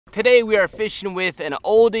Today we are fishing with an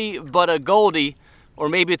oldie but a goldie, or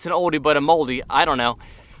maybe it's an oldie but a moldy, I don't know.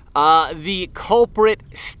 The Culprit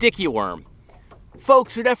Sticky Worm.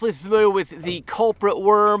 Folks are definitely familiar with the Culprit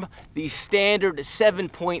worm, the standard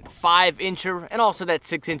 7.5 incher, and also that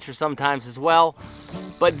 6 incher sometimes as well.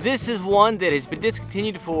 But this is one that has been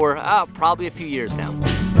discontinued for probably a few years now.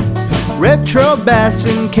 Retro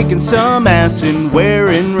Bassin, kicking some ass and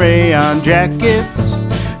wearing rayon jackets.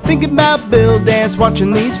 Thinking about Bill Dance,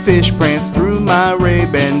 watching these fish prance through my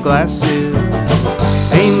Ray-Ban glasses.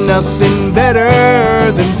 Ain't nothing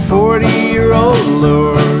better than 40-year-old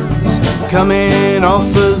lures coming off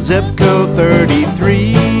of Zepco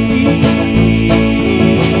 33.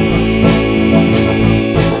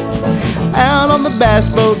 Out on the bass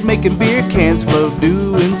boat, making beer cans float,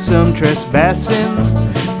 doing some trespassing.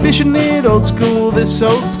 Fishing it old school, this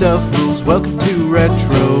old stuff rules. Welcome to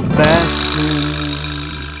Retro Bassin.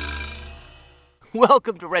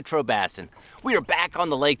 Welcome to Retro Bassin. We are back on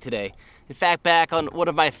the lake today. In fact, back on one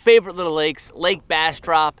of my favorite little lakes, Lake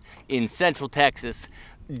Bastrop in Central Texas,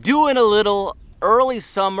 doing a little early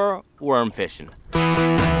summer worm fishing.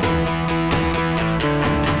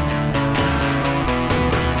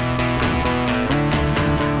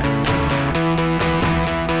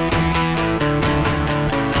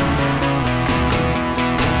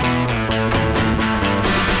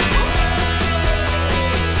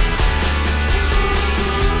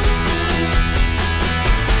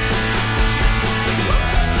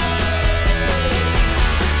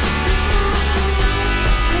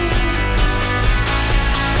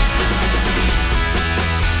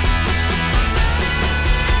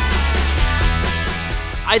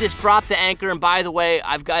 I just dropped the anchor, and by the way,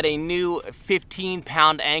 I've got a new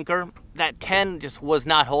 15-pound anchor. That 10 just was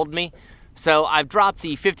not holding me. So I've dropped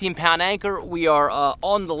the 15-pound anchor. We are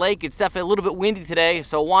on the lake. It's definitely a little bit windy today,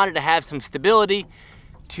 so I wanted to have some stability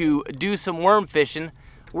to do some worm fishing.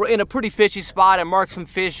 We're in a pretty fishy spot. I marked some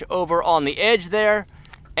fish over on the edge there,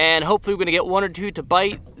 and hopefully we're gonna get one or two to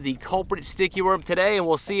bite the Culprit Sticky Worm today, and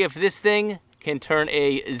we'll see if this thing can turn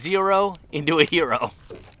a zero into a hero.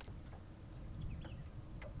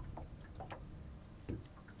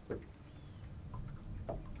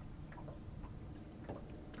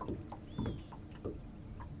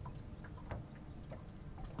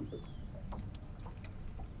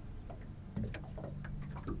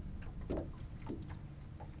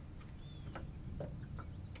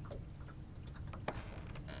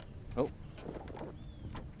 Oh.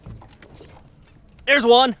 There's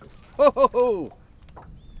one. Ho, ho, ho.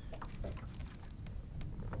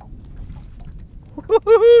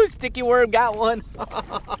 Woo-hoo-hoo, Sticky Worm got one.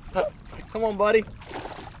 Come on, buddy.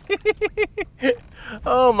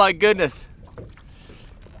 Oh my goodness.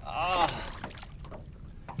 Oh.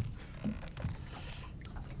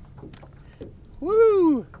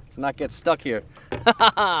 Woo! Let's not get stuck here.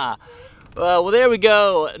 Well, there we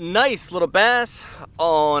go. Nice little bass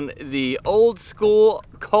on the old school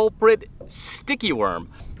Culprit Sticky Worm.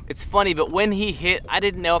 It's funny, but when he hit, I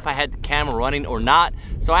didn't know if I had the camera running or not,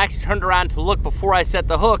 so I actually turned around to look before I set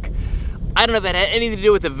the hook. I don't know if that had anything to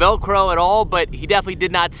do with the Velcro at all, but he definitely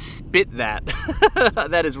did not spit that.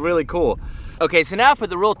 That is really cool. Okay, so now for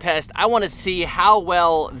the real test, I want to see how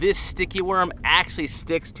well this sticky worm actually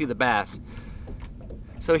sticks to the bass.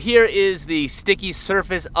 So here is the sticky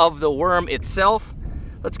surface of the worm itself.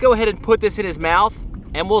 Let's go ahead and put this in his mouth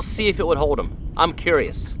and we'll see if it would hold him. I'm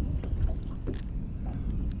curious.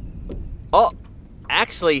 Oh,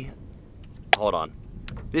 actually, hold on.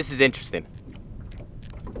 This is interesting.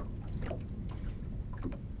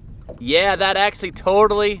 Yeah, that actually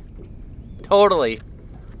totally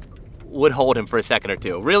would hold him for a second or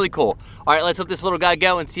two. Really cool. All right, let's let this little guy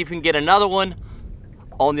go and see if we can get another one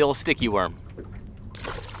on the old sticky worm.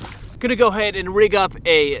 Gonna go ahead and rig up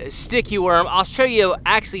a sticky worm. I'll show you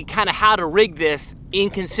actually kind of how to rig this in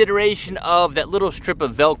consideration of that little strip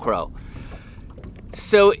of Velcro.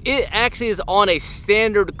 So it actually is on a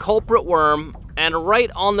standard Culprit worm, and right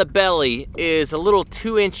on the belly is a little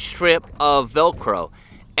 2-inch strip of Velcro.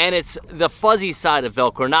 And it's the fuzzy side of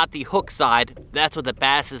Velcro, not the hook side. That's what the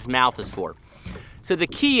bass's mouth is for. So the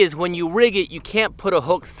key is when you rig it, you can't put a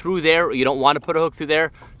hook through there, or you don't want to put a hook through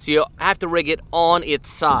there, so you have to rig it on its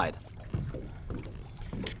side.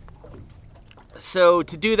 So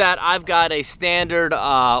to do that, I've got a standard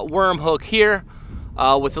worm hook here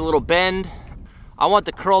with a little bend. I want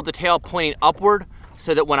the curl of the tail pointing upward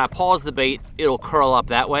so that when I pause the bait, it'll curl up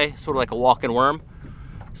that way, sort of like a walking worm.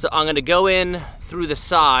 So I'm gonna go in through the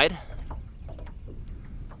side,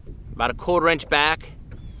 about a 1/4 inch back,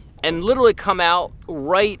 and literally come out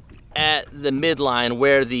right at the midline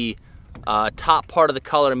where the top part of the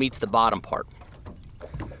color meets the bottom part.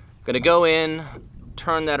 Gonna go in,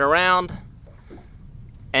 turn that around,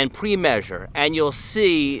 and pre-measure. And you'll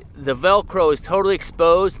see the Velcro is totally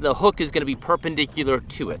exposed and the hook is gonna be perpendicular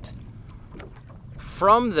to it.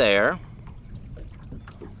 From there,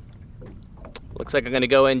 looks like I'm gonna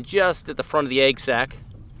go in just at the front of the egg sac.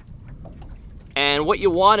 And what you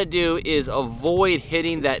wanna do is avoid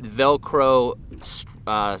hitting that Velcro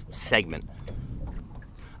segment.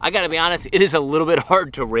 I gotta be honest, it is a little bit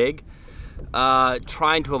hard to rig,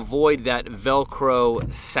 trying to avoid that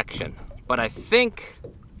Velcro section. But I think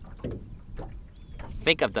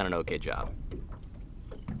I've done an okay job.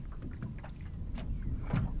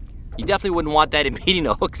 You definitely wouldn't want that impeding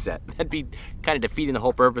a hook set. That'd be kind of defeating the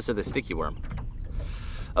whole purpose of the sticky worm.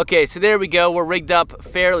 Okay, so there we go. We're rigged up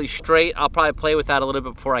fairly straight. I'll probably play with that a little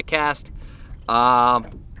bit before I cast.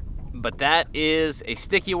 But that is a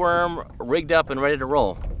sticky worm rigged up and ready to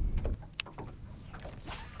roll.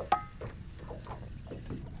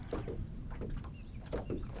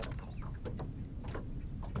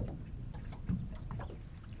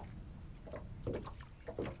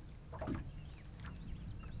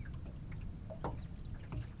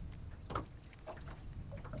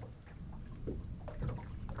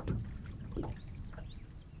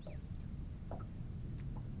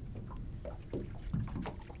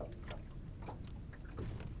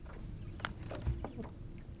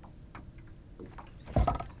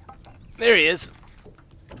 There he is.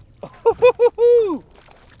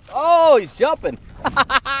 Oh, he's jumping. Look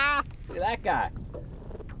at that guy.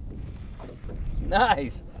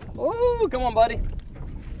 Nice. Oh, come on, buddy.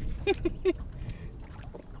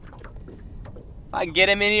 I can get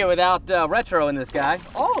him in here without retro in this guy.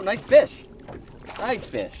 Oh, nice fish. Nice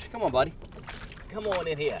fish. Come on, buddy. Come on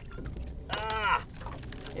in here. Ah,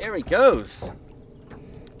 there he goes.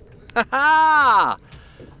 Ha ha!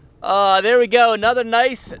 There we go, another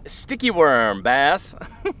nice sticky worm bass.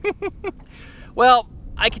 Well,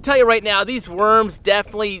 I can tell you right now, these worms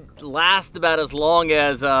definitely last about as long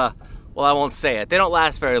as, well, I won't say it. They don't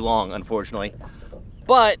last very long, unfortunately.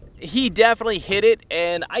 But he definitely hit it,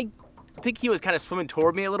 and I think he was kind of swimming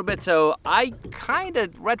toward me a little bit, so I kind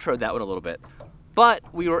of retroed that one a little bit. But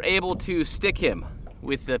we were able to stick him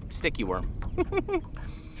with the sticky worm.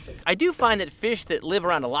 I do find that fish that live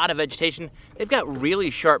around a lot of vegetation, they've got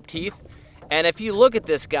really sharp teeth. And if you look at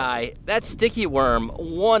this guy, that sticky worm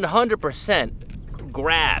 100%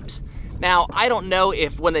 grabs. Now, I don't know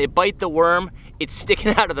if when they bite the worm, it's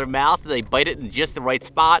sticking out of their mouth and they bite it in just the right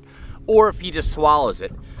spot, or if he just swallows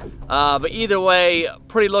it. But either way,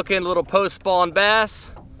 pretty looking little post-spawn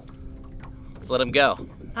bass. Let's let him go.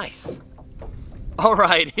 Nice. All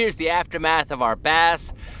right, here's the aftermath of our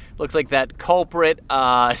bass. Looks like that Culprit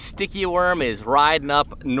sticky worm is riding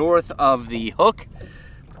up north of the hook.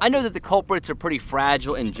 I know that the culprits are pretty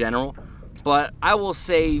fragile in general, but I will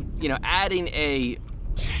say, you know, adding a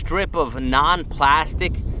strip of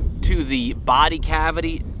non-plastic to the body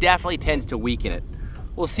cavity definitely tends to weaken it.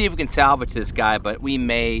 We'll see if we can salvage this guy, but we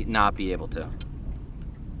may not be able to.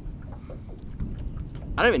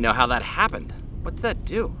 I don't even know how that happened. What did that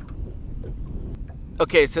do?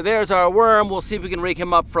 Okay, so there's our worm. We'll see if we can rig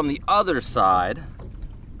him up from the other side.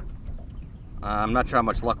 I'm not sure how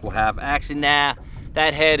much luck we'll have. Actually, nah,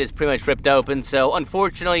 that head is pretty much ripped open. So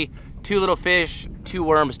unfortunately, 2 little fish, 2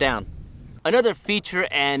 worms down. Another feature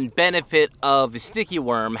and benefit of the sticky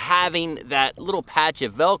worm having that little patch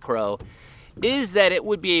of Velcro is that it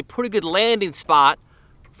would be a pretty good landing spot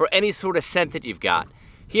for any sort of scent that you've got.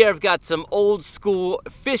 Here I've got some old school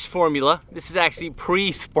fish formula. This is actually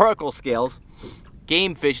pre-sparkle scales.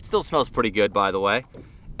 Game fish. It still smells pretty good, by the way.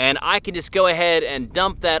 And I can just go ahead and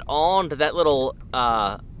dump that onto that little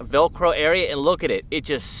Velcro area, and look at it. It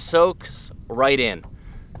just soaks right in.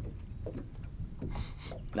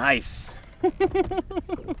 Nice.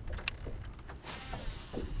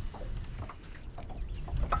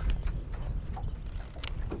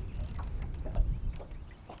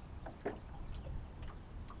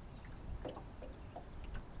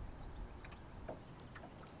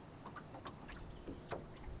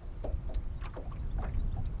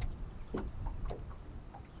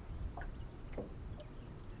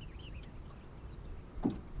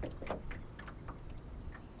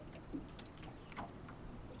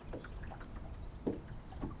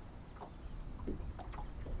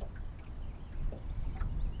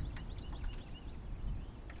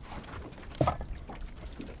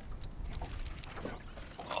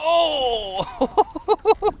 Oh!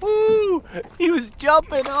 He was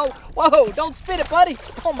jumping. Oh, whoa, don't spin it, buddy.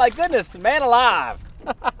 Oh my goodness, man alive.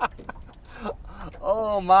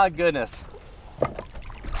 Oh my goodness.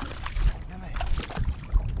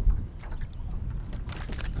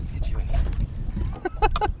 Let's get you in here.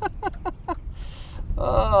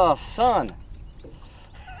 Oh, son.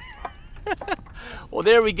 Well,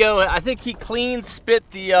 there we go. I think he clean spit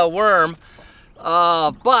the worm.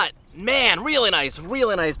 But, man, really nice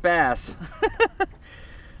bass.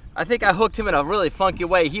 I think I hooked him in a really funky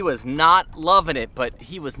way. He was not loving it, but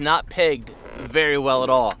he was not pegged very well at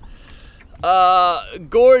all.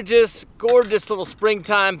 Gorgeous little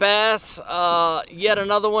springtime bass. Yet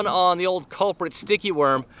another one on the old Culprit Sticky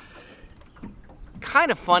Worm.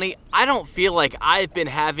 Kind of funny, I don't feel like I've been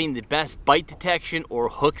having the best bite detection or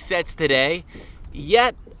hook sets today,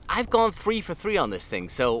 yet I've gone 3 for 3 on this thing,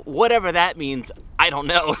 so whatever that means, I don't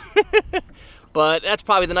know. But that's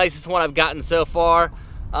probably the nicest one I've gotten so far.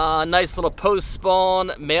 Nice little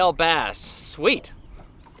post-spawn male bass. Sweet.